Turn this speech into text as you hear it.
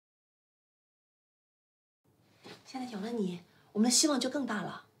现在有了你，我们的希望就更大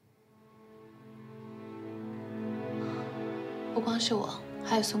了。不光是我，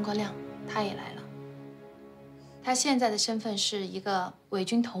还有孙国亮，他也来了。他现在的身份是一个伪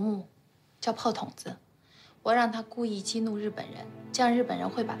军头目，叫炮筒子。我让他故意激怒日本人，这样日本人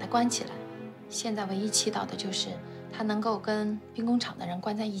会把他关起来。现在唯一祈祷的就是他能够跟兵工厂的人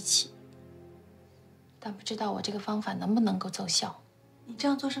关在一起。但不知道我这个方法能不能够奏效。你这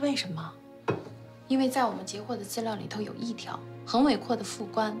样做是为什么？因为在我们截获的资料里头有一条，横尾阔的副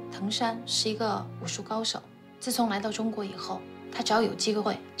官藤山是一个武术高手。自从来到中国以后，他只要有机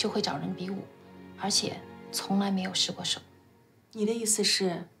会就会找人比武，而且从来没有失过手。你的意思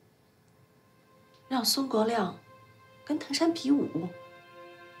是让孙国亮跟藤山比武？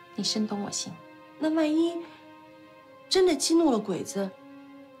你深懂我心。那万一真的激怒了鬼子，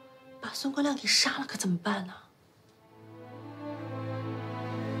把孙国亮给杀了，可怎么办呢？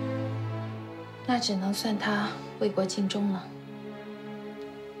那只能算他为国尽忠了。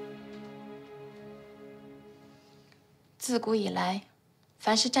自古以来，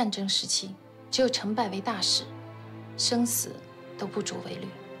凡是战争时期，只有成败为大事，生死都不足为虑。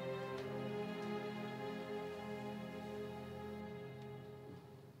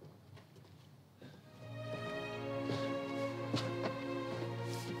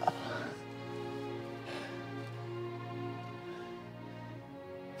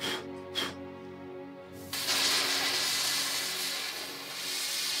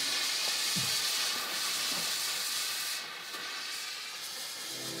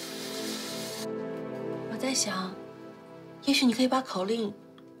我在想，也许你可以把口令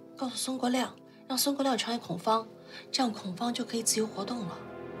告诉孙国亮，让孙国亮传给孔方，这样孔方就可以自由活动了。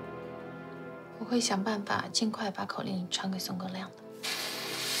我会想办法尽快把口令传给孙国亮的。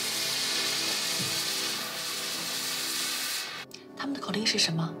他们的口令是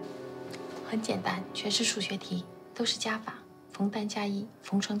什么？很简单，全是数学题，都是加法，逢单加1，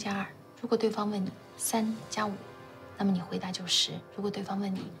逢双加2。如果对方问你3加5，那么你回答就10；如果对方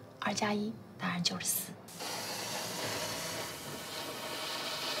问你2加1，答案就是4。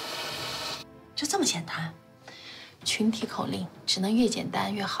就这么简单？群体口令只能越简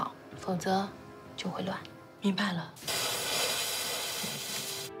单越好，否则就会乱。明白了。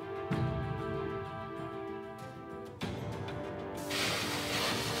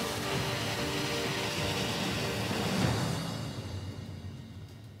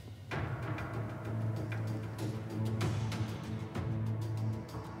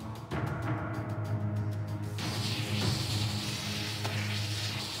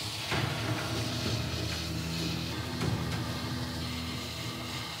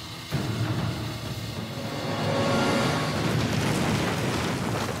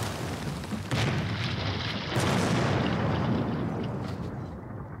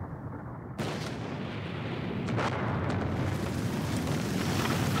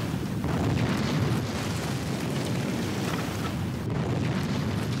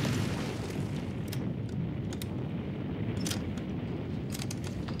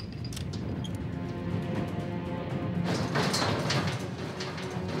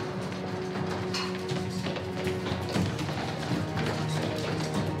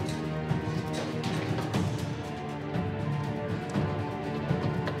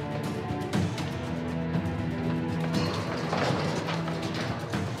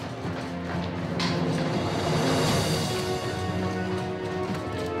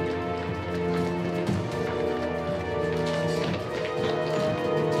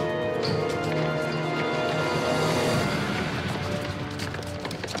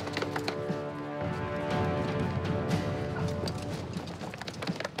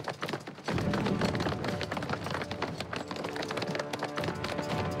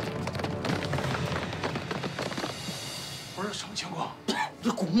什么情况？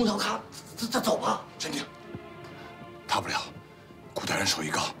这古木头他走了。镇定，大不了古代人手艺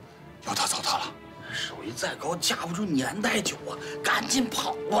高，要他糟蹋了。手艺再高，架不住年代久啊，赶紧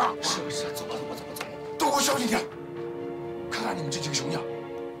跑啊！是，走吧，都给我小心点！看看你们这几个熊样，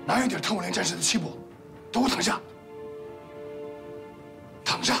哪有点贪污连战士的气魄？都给我躺下！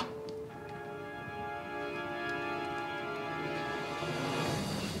躺下！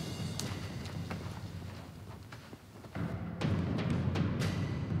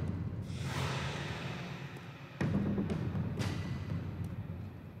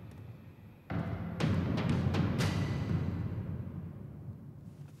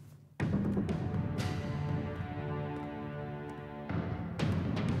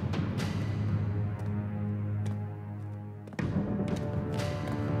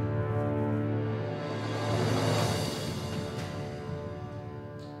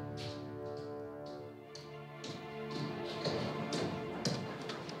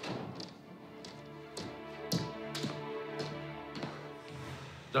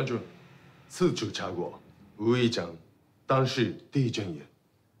将军，此处查过，无一将当是敌人也。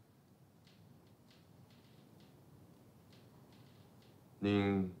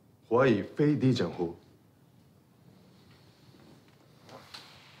您怀疑非敌人乎？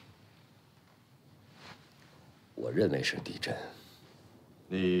我认为是敌人。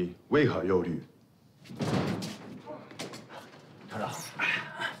你为何忧虑？团长。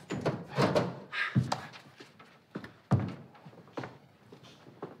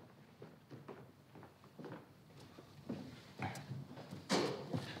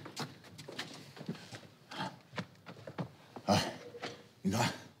 你看，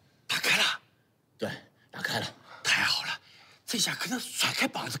打开了，对，打开了，太好了，这下可能甩开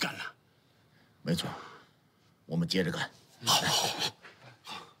膀子干了。没错，我们接着干。好，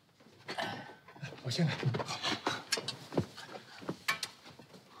我先来。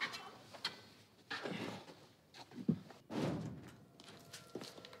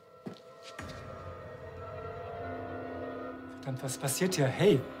Verdammt, was passiert hier?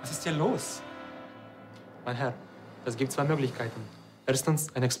 Hey, was ist hier los? Mein Herr, es gibt zwei Möglichkeiten.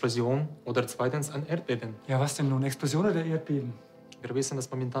 Erstens eine Explosion oder zweitens ein Erdbeben. Ja, was denn nun? Explosion oder Erdbeben? Wir wissen das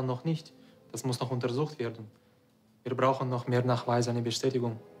momentan noch nicht. Das muss noch untersucht werden. Wir brauchen noch mehr Nachweise, eine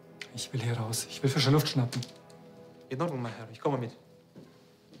Bestätigung. Ich will hier raus. Ich will frische Luft schnappen. In Ordnung, mein Herr. Ich komme mit.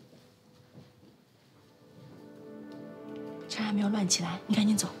 趁还没有乱起来，你赶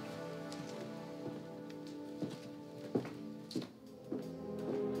紧走。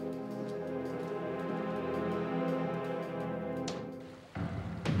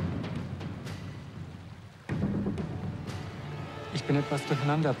 Ich bin etwas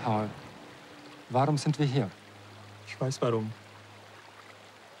durcheinander, Paul. Warum sind wir hier? Ich weiß warum.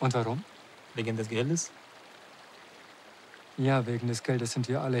 Und warum? Wegen des Geldes? Ja, wegen des Geldes sind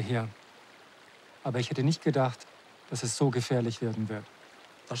wir alle hier. Aber ich hätte nicht gedacht, dass es so gefährlich werden wird.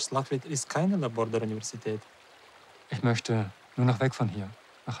 Das Schlachtfeld ist keine Labor der Universität. Ich möchte nur noch weg von hier,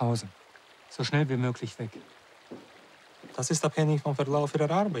 nach Hause. So schnell wie möglich weg. Das ist abhängig vom Verlauf Ihrer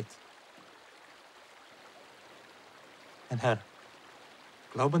Arbeit. Mein Herr,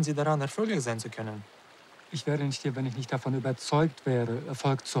 glauben Sie daran, erfolgreich sein zu können? Ich wäre nicht hier, wenn ich nicht davon überzeugt wäre,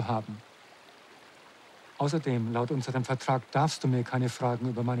 Erfolg zu haben. Außerdem, laut unserem Vertrag darfst du mir keine Fragen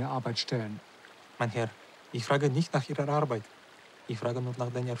über meine Arbeit stellen. Mein Herr, ich frage nicht nach Ihrer Arbeit. Ich frage nur nach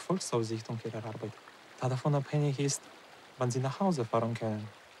den Erfolgsaussichten Ihrer Arbeit. Da davon abhängig ist, wann Sie nach Hause fahren können.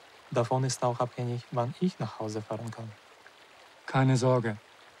 Davon ist auch abhängig, wann ich nach Hause fahren kann. Keine Sorge.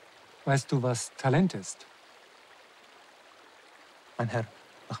 Weißt du, was Talent ist? Mein Herr,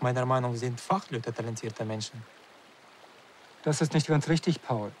 nach meiner Meinung sind Fachleute talentierte Menschen. Das ist nicht ganz richtig,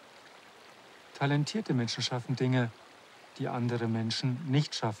 Paul. Talentierte Menschen schaffen Dinge, die andere Menschen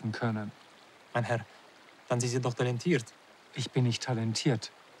nicht schaffen können. Mein Herr, dann sind Sie doch talentiert. Ich bin nicht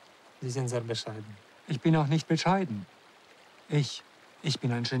talentiert. Sie sind sehr bescheiden. Ich bin auch nicht bescheiden. Ich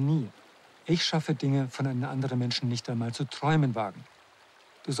bin ein Genie. Ich schaffe Dinge, von denen andere Menschen nicht einmal zu träumen wagen.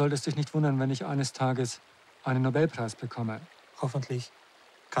 Du solltest dich nicht wundern, wenn ich eines Tages einen Nobelpreis bekomme. Hoffentlich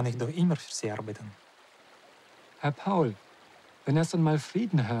kann ich doch immer für Sie arbeiten. Herr Paul, wenn erst einmal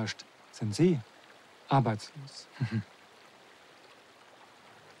Frieden herrscht, sind Sie arbeitslos.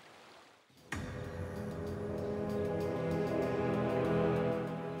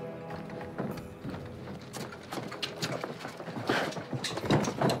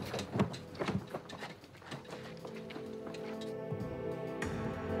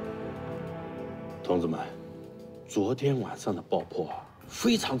 同志们，昨天晚上的爆破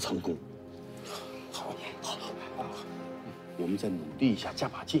非常成功。好，我们再努力一下，加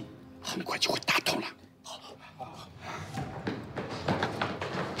把劲，很快就会打通了。好。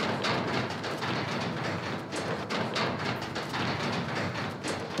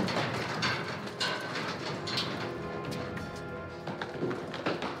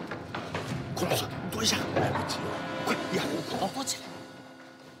孔老师，躲一下，来不及了，快呀，躲起来。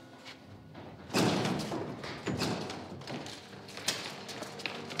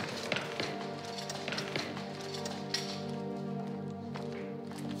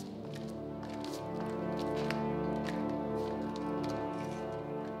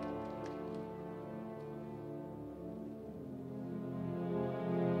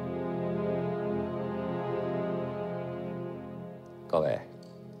 各位，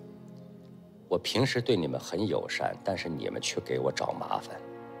我平时对你们很友善，但是你们却给我找麻烦。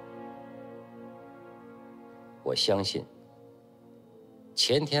我相信，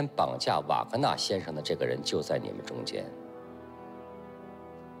前天绑架瓦格纳先生的这个人就在你们中间。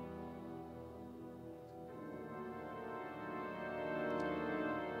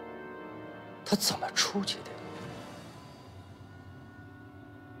他怎么出去的？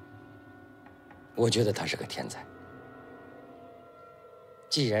我觉得他是个天才。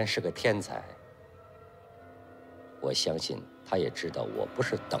既然是个天才，我相信他也知道我不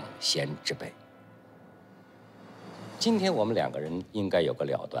是等闲之辈。今天我们两个人应该有个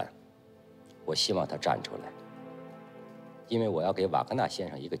了断。我希望他站出来，因为我要给瓦格纳先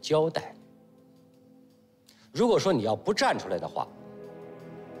生一个交代。如果说你要不站出来的话，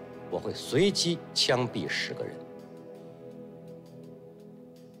我会随机枪毙10个人。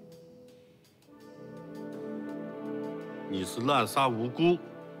你是滥杀无辜，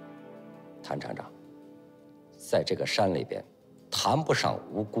谭厂长，在这个山里边，谈不上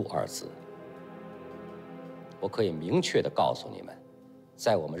无辜2字。我可以明确地告诉你们，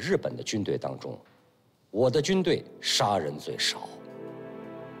在我们日本的军队当中，我的军队杀人最少。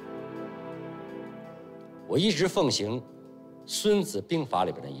我一直奉行《孙子兵法》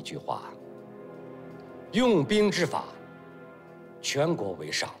里边的一句话：用兵之法，全国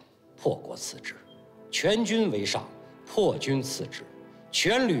为上，破国次之；全军为上，破军次之；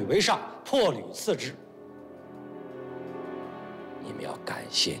全旅为上，破旅次之。你们要感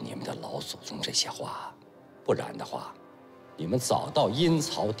谢你们的老祖宗这些话，不然的话，你们早到阴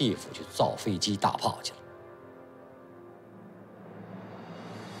曹地府去造飞机大炮去了。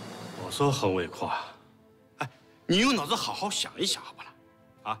我说恒伟阔，哎，你用脑子好好想一想，好不啦？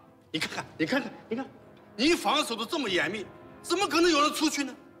啊，你看看，你看看，你看，你防守的这么严密，怎么可能有人出去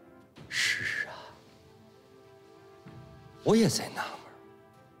呢？是啊，我也在纳闷，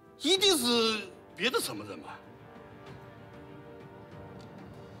一定是别的什么人吧？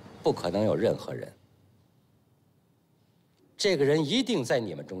不可能有任何人。这个人一定在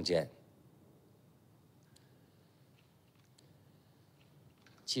你们中间。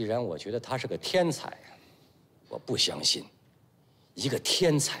既然我觉得他是个天才，我不相信一个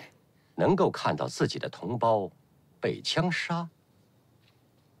天才能够看到自己的同胞被枪杀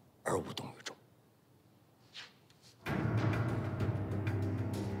而无动于衷。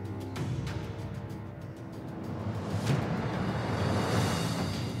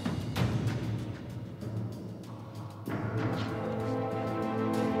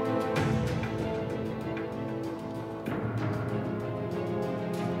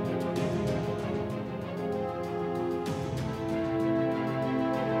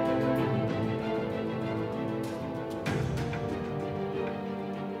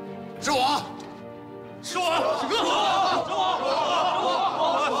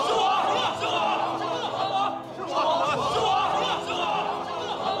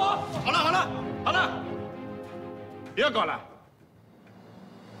别搞了，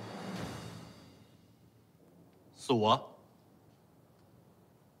是我。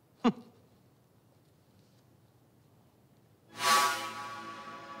哼！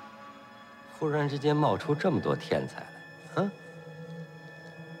忽然之间冒出这么多天才来，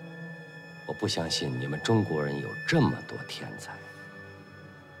我不相信你们中国人有这么多天才。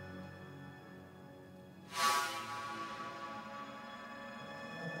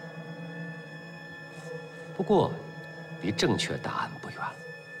不过，离正确答案不远了。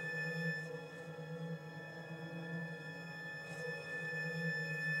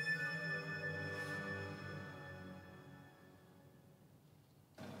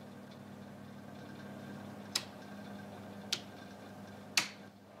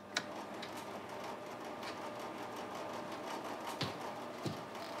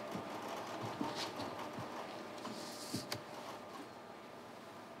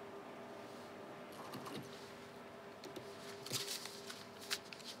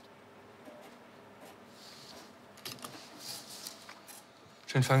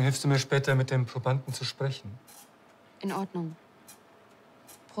Xiang Haiyin, hilfst du mir später, mit dem Probanden zu sprechen? In Ordnung.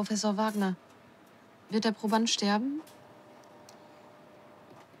 Professor Wagner, wird der Proband sterben?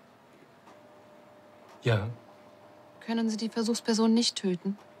 Ja. Können Sie die Versuchsperson nicht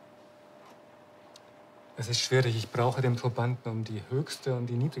töten? Es ist schwierig. Ich brauche den Probanden, um die höchste und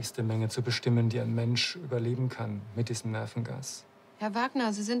die niedrigste Menge zu bestimmen, die ein Mensch überleben kann mit diesem Nervengas. Herr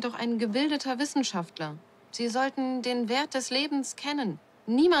Wagner, Sie sind doch ein gebildeter Wissenschaftler. Sie sollten den Wert des Lebens kennen.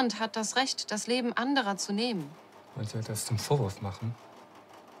 Niemand hat das Recht, das Leben anderer zu nehmen. Wollen Sie das zum Vorwurf machen?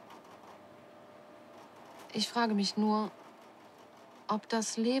 Ich frage mich nur, ob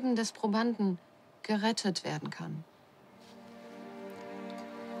das Leben des Probanden gerettet werden kann.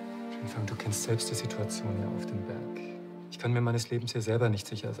 Xiang Haiyin, du kennst selbst die Situation hier auf dem Berg. Ich kann mir meines Lebens hier selber nicht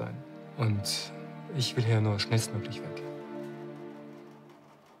sicher sein. Und ich will hier nur schnellstmöglich weg.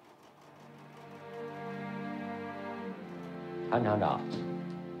 Han厂长，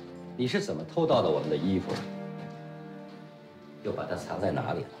你是怎么偷到的我们的衣服？又把它藏在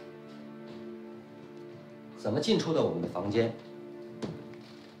哪里了？怎么进出的我们的房间？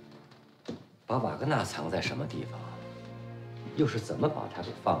把瓦格纳藏在什么地方，又是怎么把他给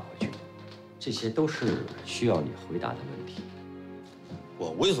放回去的？这些都是需要你回答的问题。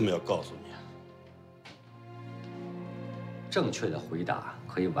我为什么要告诉你啊？正确的回答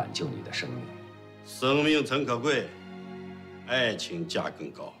可以挽救你的生命。生命诚可贵，爱情价更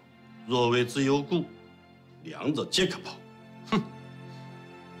高。若为之有故，两者皆可抛。哼，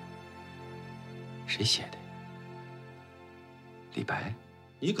谁写的？李白？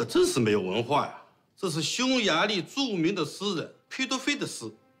你可真是没有文化呀！这是匈牙利著名的诗人裴多菲的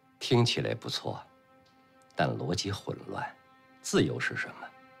诗。听起来不错，但逻辑混乱。自由是什么？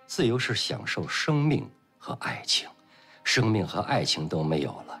自由是享受生命和爱情，生命和爱情都没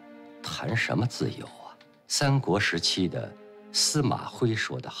有了，谈什么自由啊？三国时期的司马徽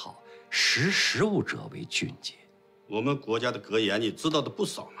说得好：“识时务者为俊杰。”我们国家的格言你知道的不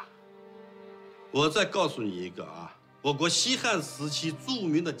少嘛。我再告诉你一个啊，我国西汉时期著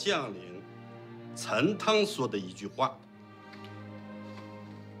名的将领陈汤说的一句话：“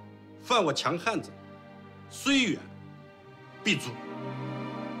犯我强汉者，虽远必诛。”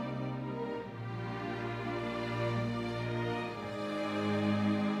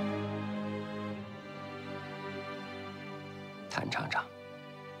谭厂长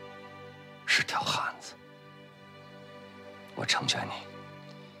是条汉子，我成全你，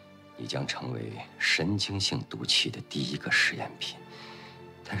你将成为神经性毒气的第一个实验品。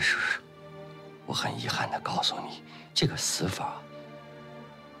但是，我很遗憾地告诉你，这个死法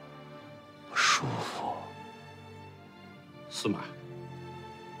不舒服。是吗？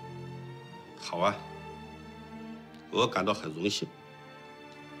好啊，我感到很荣幸。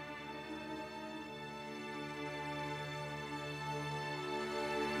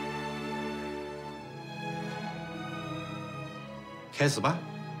开始吧。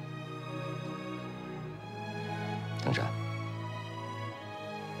等着。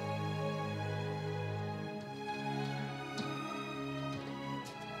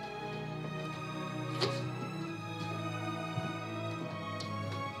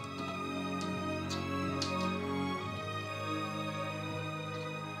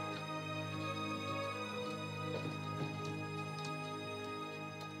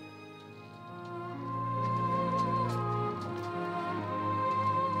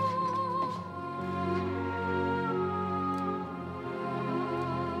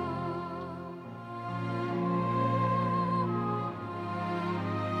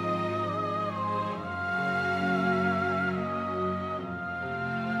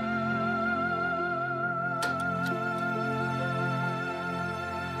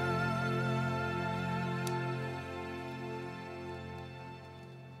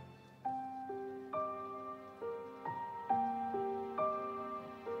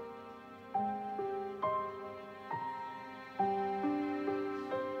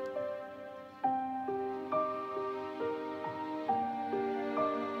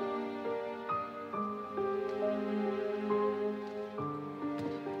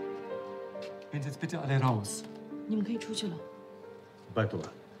Gehen Sie jetzt bitte alle raus. 你们可以出去了。拜托。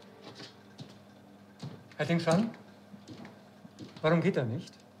Herr Ding Shan? Warum geht er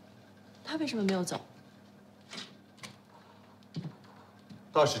nicht? 他为什么没有走？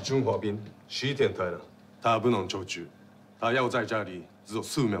他是中华兵，10天退了，他不能出去，他要在家里只有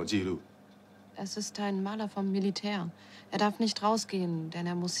4秒记录。Es ist ein Maler vom Militär. Er darf nicht rausgehen, denn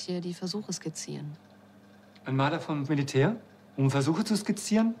er muss hier die Versuche skizzieren. Ein Maler vom Militär? Um Versuche zu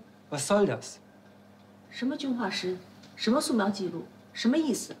skizzieren? Was soll das? 什么军画师？什么素描记录？什么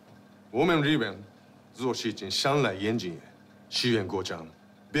意思？我们日本做事情向来严谨，实验过程，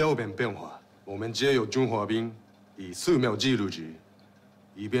表面变化。我们只有中华兵以4秒记录制，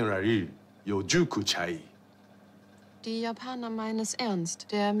以便来日有足够差异。 Die Japaner meinen es ernst.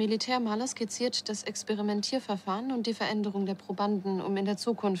 Der Militärmaler skizziert das Experimentierverfahren und die Veränderung der Probanden, um in der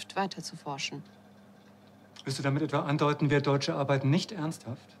Zukunft weiter zu forschen. Willst du damit etwa andeuten, wir Deutsche arbeiten nicht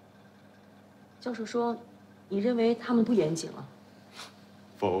ernsthaft? 教授说，你认为他们不严谨了？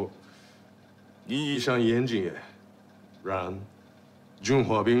否，意义上严谨耶。然，中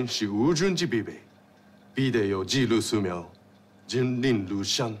华兵是无军之必备，必得有记录素描，人令录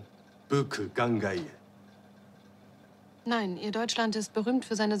像，不可更改耶。 Nein, Ihr Deutschland ist berühmt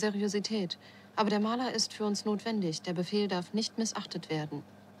für seine Seriosität. Aber der Maler ist für uns notwendig. Der Befehl darf nicht missachtet werden.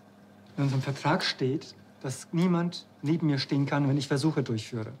 In unserem Vertrag steht, dass niemand neben mir stehen kann, wenn ich Versuche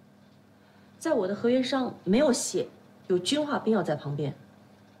durchführe. 在我的合约上没有写有军化兵要在旁边。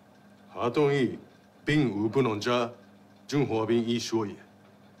他同意，并无不能加中华兵一说也。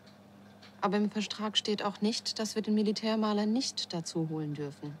 Aber im Vertrag steht auch nicht, dass wir den Militärmaler nicht dazu holen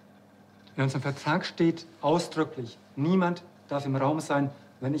dürfen. In unserem Vertrag steht ausdrücklich, niemand darf im Raum sein,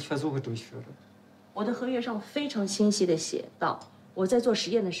 wenn ich Versuche durchführe. 我的合约上非常清晰的写到，我在做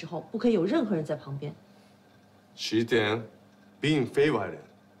实验的时候，不可以有任何人在旁边。实点并非外人，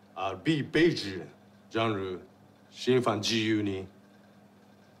而必被之人，让如侵犯自由呢。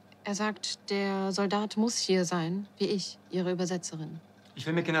sagt, der Soldat muss hier sein, wie ich, Ihre Übersetzerin. Ich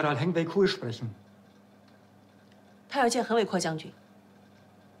will mit General Huangyadong sprechen. 他要见横尾阔将军。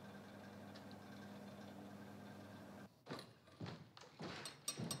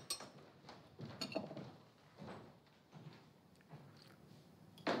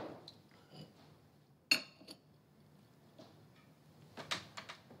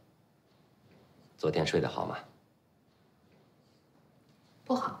昨天睡得好吗？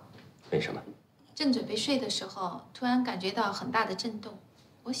不好。为什么？正准备睡的时候，突然感觉到很大的震动，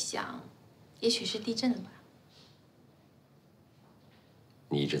我想，也许是地震了吧。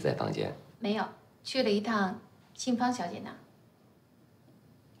你一直在房间？没有，去了一趟信芳小姐那儿。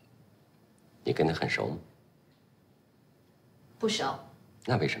你跟她很熟吗？不熟。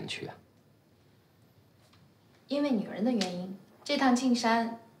那为什么去啊？因为女人的原因。这趟进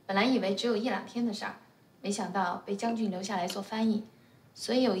山本来以为只有1、2天的事儿，没想到被将军留下来做翻译，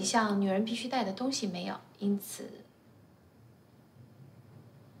所以有一项女人必须带的东西没有，因此。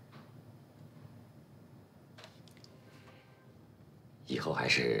以后还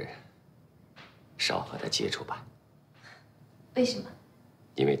是少和他接触吧。为什么？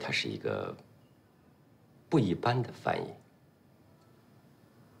因为他是一个不一般的翻译。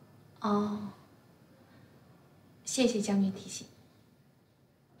哦，谢谢将军提醒。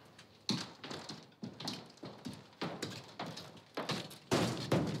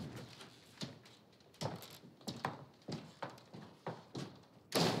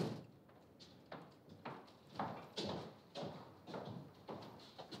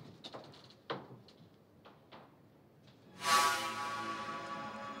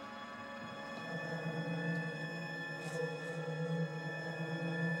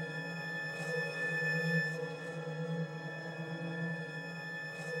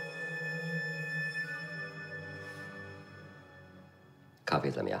咖啡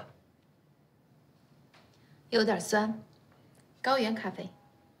怎么样？有点酸，高原咖啡。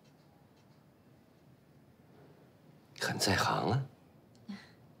很在行啊。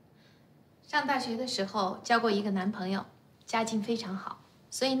上大学的时候交过一个男朋友，家境非常好，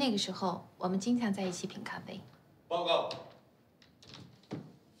所以那个时候我们经常在一起品咖啡。报告，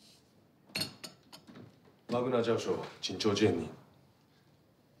瓦格纳教授，请求见你。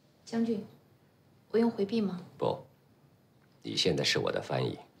将军，我用回避吗？不。你现在是我的翻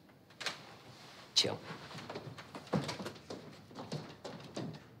译，请。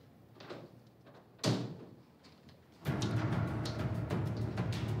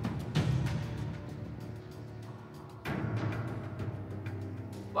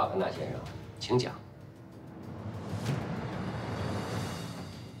瓦格纳先生，请讲。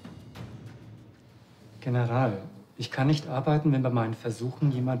General, ich kann nicht arbeiten, wenn bei meinen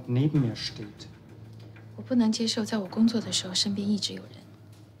Versuchen jemand neben mir steht. 我不能接受，在我工作的时候身边一直有人。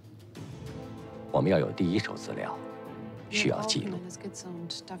我们要有第一手资料，需要记录。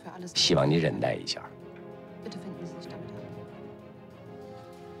希望你忍耐一下。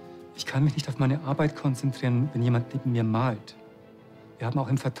Ich kann mich nicht auf meine Arbeit konzentrieren, wenn jemand neben mir malt. Wir haben auch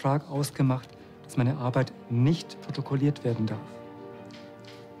im Vertrag ausgemacht, dass meine Arbeit nicht protokolliert werden darf.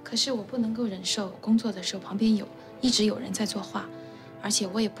 可是我不能够忍受工作的时候旁边一直有人在作画，而且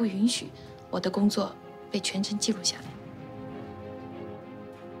我也不允许我的工作被全程记录下来。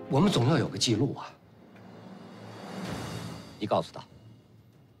我们总要有个记录啊！你告诉他，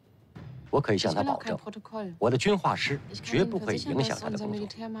我可以向他保证，我的军画师绝不会影响他的工作。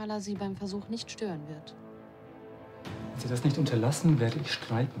Wenn Sie das nicht unterlassen, werde ich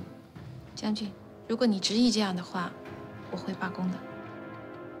streiken. 将军，如果你执意这样的话，我会罢工的。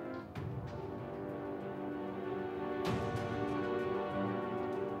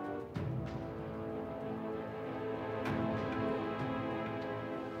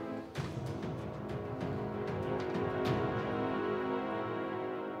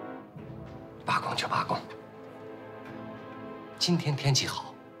罢工就罢工。今天天气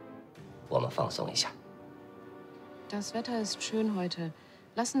好，我们放松一下。Das Wetter ist schön heute.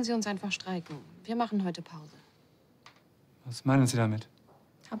 Lassen Sie uns einfach streiken. Wir machen heute Pause. Was meinen Sie damit?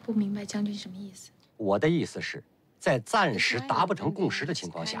 他不明白将军什么意思。我的意思是，在暂时达不成共识的情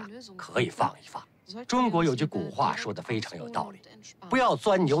况下，可以放一放。中国有句古话说得非常有道理：不要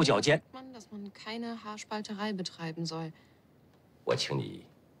钻牛角尖。我请你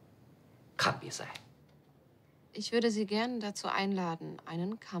看比赛。Ich würde Sie gern dazu einladen,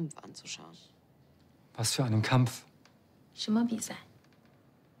 einen Kampf anzuschauen. Was für einen Kampf? 什么比赛？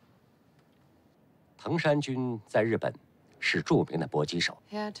藤山君在日本是著名的搏击手，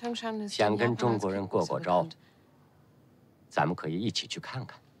想跟中国人过过招，咱们可以一起去看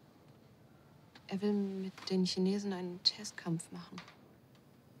看。will mit den Chinesen einen Testkampf machen.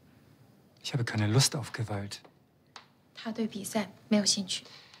 Ich habe keine Lust auf Gewalt. 他对比赛没有兴趣。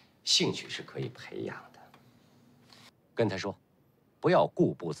兴趣是可以培养的。跟他说，不要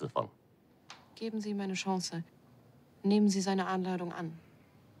固步自封。Geben Sie ihm eine Chance. Nehmen Sie seine Einladung an.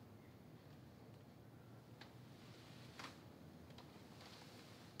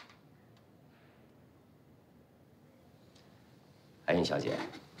 海英小姐，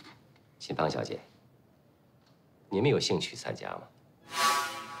秦芳小姐，你们有兴趣参加吗？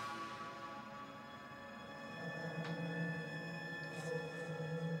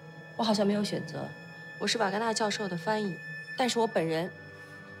我好像没有选择，我是瓦格纳教授的翻译，但是我本人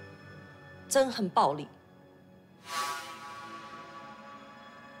憎恨暴力。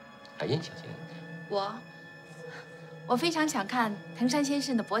海英小姐，我非常想看藤山先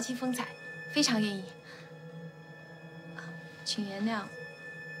生的搏击风采，非常愿意。请原谅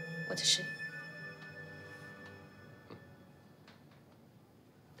我的失礼。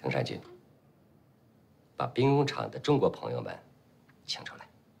藤山君，把兵工厂的中国朋友们请出来。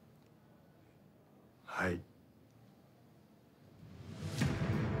嗨。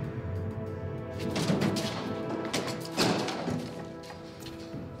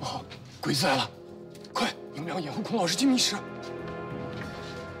哦，鬼子来了！快，你们俩掩护孔老师进密室。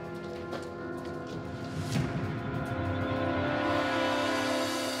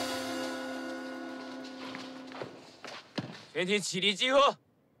全体起立集合，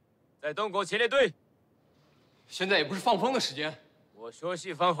在东沟前列队。现在也不是放风的时间。我说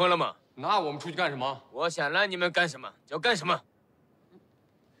是放风了吗？那我们出去干什么？我想让你们干什么就干什么。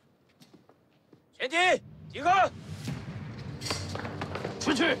全体集合，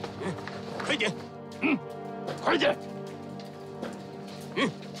出去！快点，快点！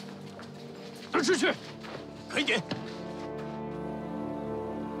都出去！快点！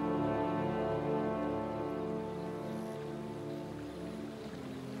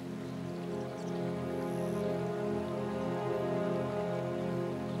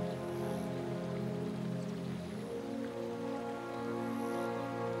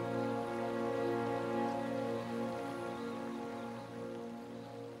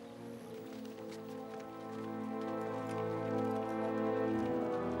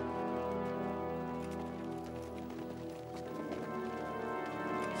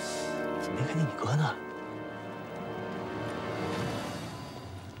没看见你哥呢。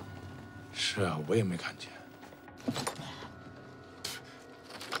是啊，我也没看见。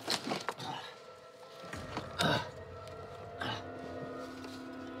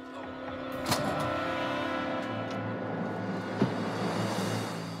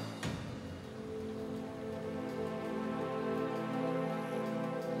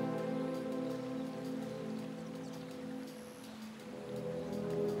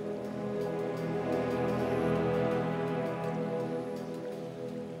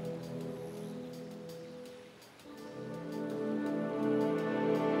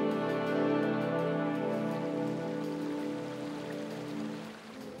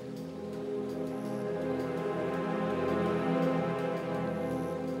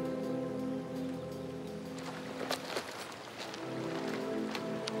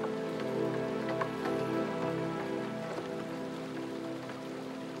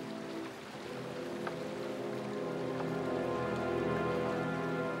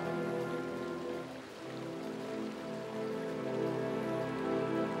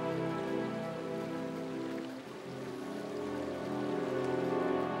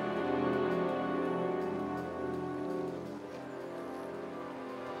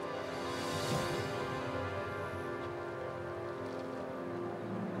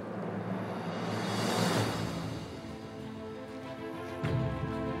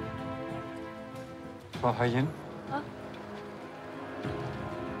Frau Haiyin?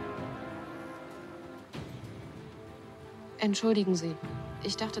 Entschuldigen Sie.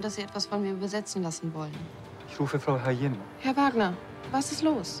 Ich dachte, dass Sie etwas von mir übersetzen lassen wollen. Ich rufe Frau Haiyin. Herr Wagner, was ist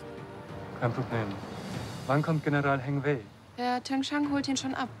los? Kein Problem. Wann kommt General Heng Wei? Herr Tengshang holt ihn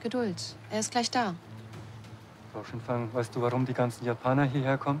schon ab. Geduld. Er ist gleich da. Frau Fang, weißt du, warum die ganzen Japaner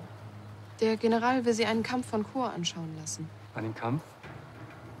hierher kommen? Der General will Sie einen Kampf von Chor anschauen lassen. Einen Kampf?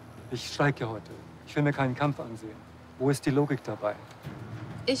 Ich streike heute. Ich will mir keinen Kampf ansehen. Wo ist die Logik dabei?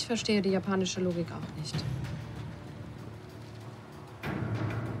 Ich verstehe die japanische Logik auch nicht.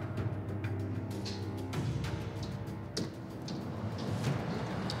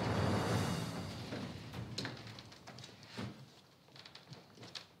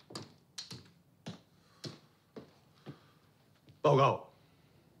 报告，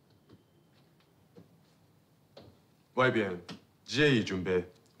外边皆已准备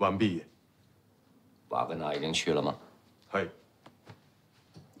完毕。瓦格纳已经去了吗？嗨。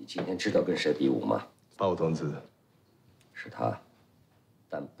你今天知道跟谁比武吗？鲍同志。是他，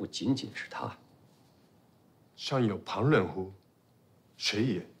但不仅仅是他。像有旁人乎？谁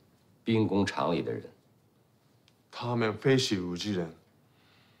也？兵工厂里的人。他们非是无机人，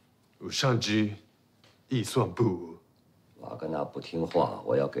有相机，亦算不无。瓦格纳不听话，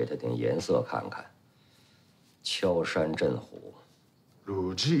我要给他点颜色看看。敲山震虎。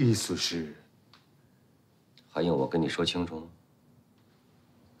汝之意思是？还用我跟你说清楚吗？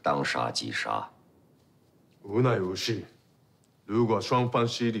当杀即杀。无奈无事。如果双方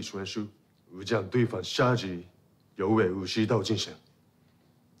实力悬殊，吾将对方杀之，有违武士道精神。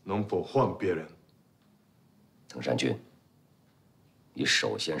能否换别人？藤山君，你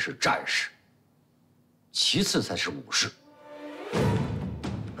首先是战士，其次才是武士。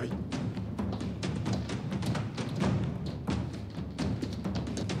哎。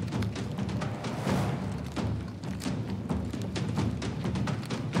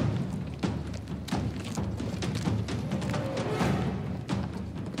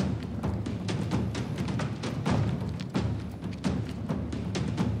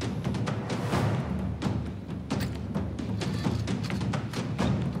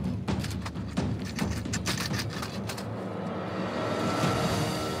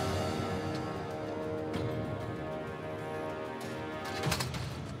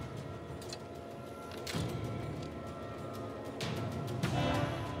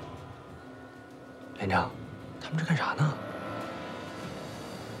连长，他们这干啥呢？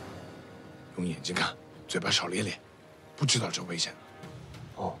用眼睛看，嘴巴少咧咧，不知道这危险。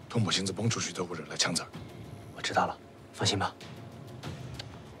哦，通不信子蹦出去都会惹来枪子儿。我知道了，放心吧。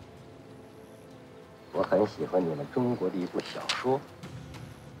我很喜欢你们中国的一部小说《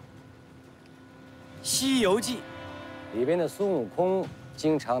西游记》，里边的孙悟空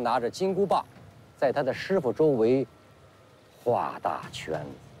经常拿着金箍棒，在他的师傅周围画大圈子。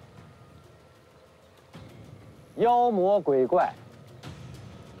妖魔鬼怪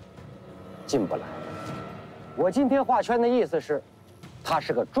进不来。我今天画圈的意思是，它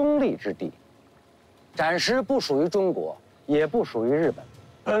是个中立之地，暂时不属于中国，也不属于日本。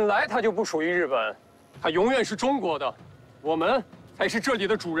本来它就不属于日本，它永远是中国的，我们才是这里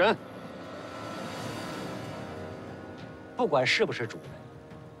的主人。不管是不是主人，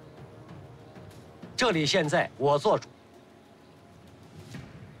这里现在我做主。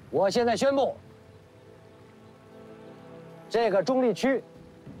我现在宣布，这个中立区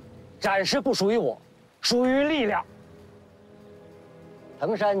暂时不属于我，属于力量。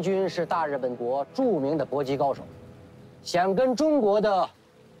藤山君是大日本国著名的搏击高手，想跟中国的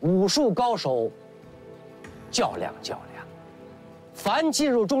武术高手较量较量。凡进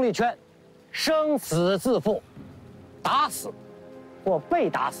入中立圈，生死自负，打死或被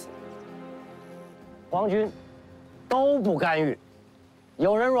打死，皇军都不干预。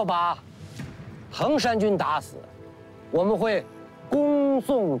有人若把藤山君打死，我们会恭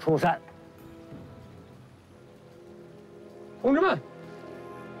送出山。同志们，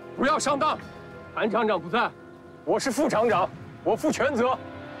不要上当！韩厂长不在，我是副厂长，我负全责。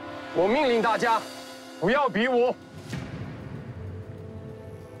我命令大家不要比武。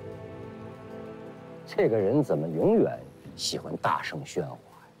这个人怎么永远喜欢大声喧哗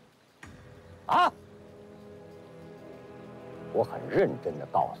呀？啊！我很认真地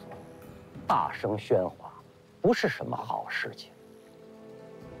告诉你，大声喧哗不是什么好事情。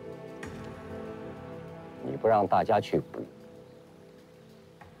你不让大家去比，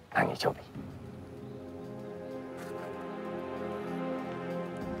那你就比。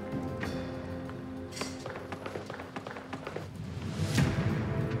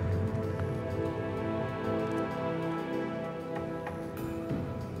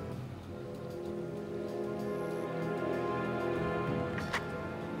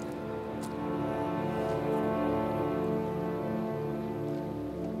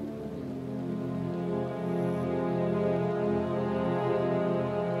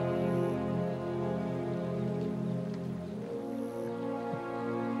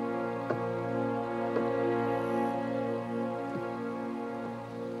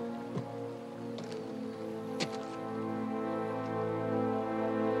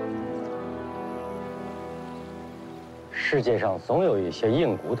世界上总有一些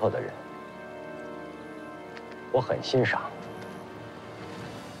硬骨头的人，我很欣赏。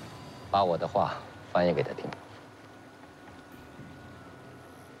把我的话翻译给他听。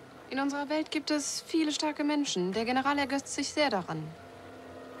In unserer Welt gibt es viele starke Menschen. Der General ergötzt sich sehr daran.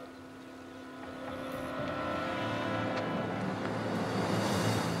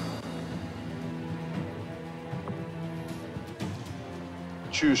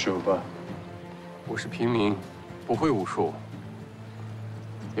 举手吧。我是平民，不会武术，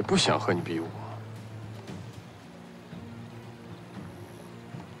也不想和你比武。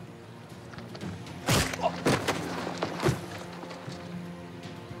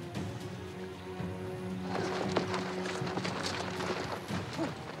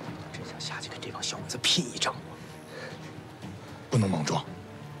真想下去跟这帮小蚊子拼一仗。不能莽撞，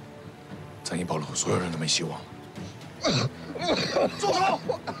咱一暴露，所有人都没希望了。住手！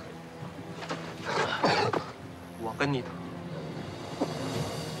我跟你打。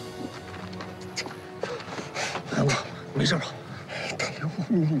大哥，没事吧？他连我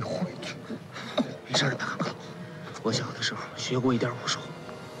命令回去。没事的，大哥。我小的时候学过一点武术。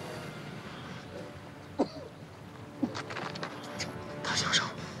大小手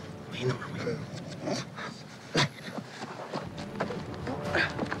没那么容易。来，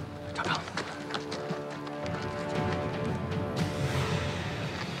尝尝。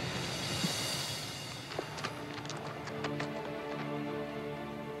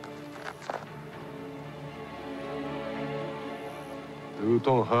如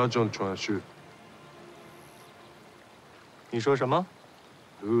同海中传说。你说什么？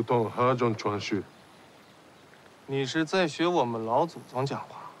如同海中传说。你是在学我们老祖宗讲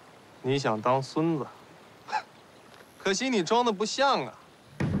话？你想当孙子？可惜你装的不像啊！